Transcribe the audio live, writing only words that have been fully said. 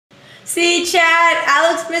See, chat,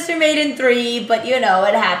 Alex Mr. Maiden 3, but you know,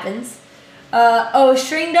 it happens. Oh,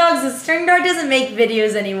 String Dogs, String Dog doesn't make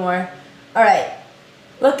videos anymore. Alright.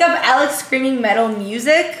 Look up Alex Screaming Metal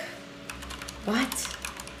Music. What?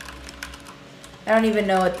 I don't even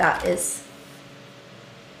know what that is.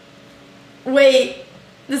 Wait,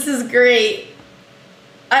 this is great.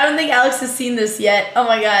 I don't think Alex has seen this yet. Oh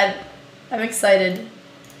my god. I'm excited.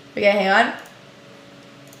 Okay, hang on.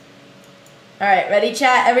 Alright, ready,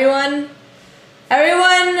 chat, everyone?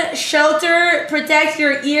 Everyone, shelter, protect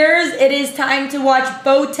your ears. It is time to watch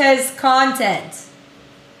Botez content.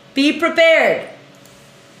 Be prepared.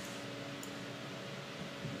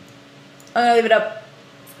 I'm gonna leave it up.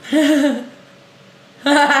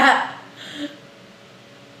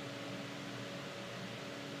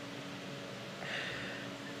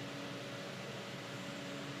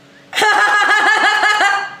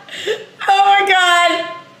 Oh my god.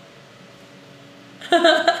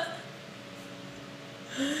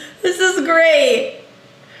 This is great.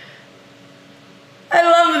 I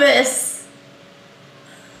love this.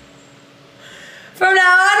 From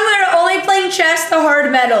now on, we're only playing chess to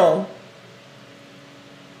hard metal.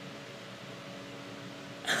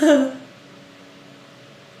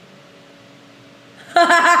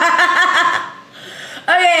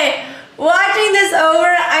 Okay, watching this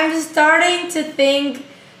over, I'm starting to think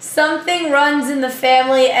something runs in the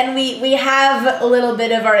family, and we have a little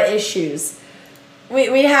bit of our issues.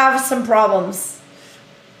 We have some problems.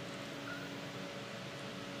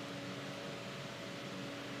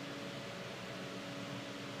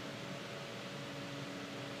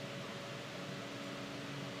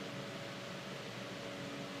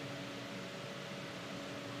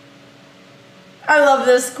 I love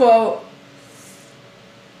this quote.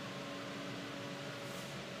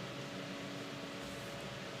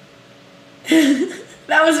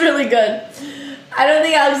 That was really good. I don't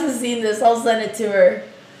think Alex has seen this. I'll send it to her.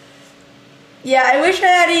 Yeah, I wish I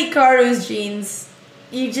had Hikaru's jeans.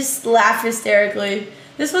 You just laugh hysterically.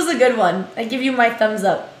 This was a good one. I give you my thumbs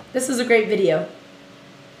up. This was a great video.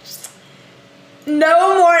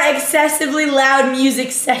 No more excessively loud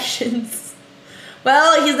music sessions.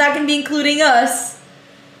 Well, he's not going to be including us.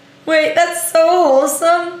 Wait, that's so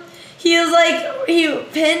wholesome. He was like, he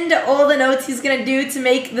pinned all the notes he's going to do to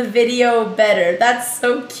make the video better. That's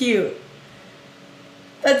so cute.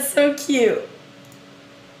 That's so cute.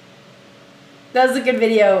 That was a good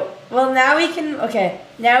video. Well, now we can, okay.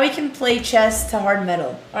 Now we can play chess to hard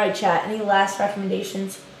metal. Alright, chat. Any last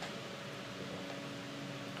recommendations?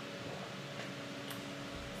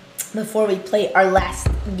 Before we play our last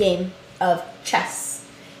game of chess.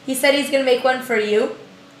 He said he's going to make one for you.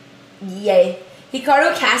 Yay.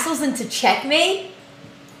 Hikaru castles into checkmate?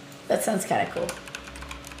 That sounds kind of cool.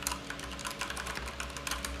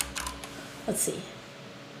 Let's see.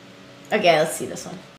 Okay, let's see this one.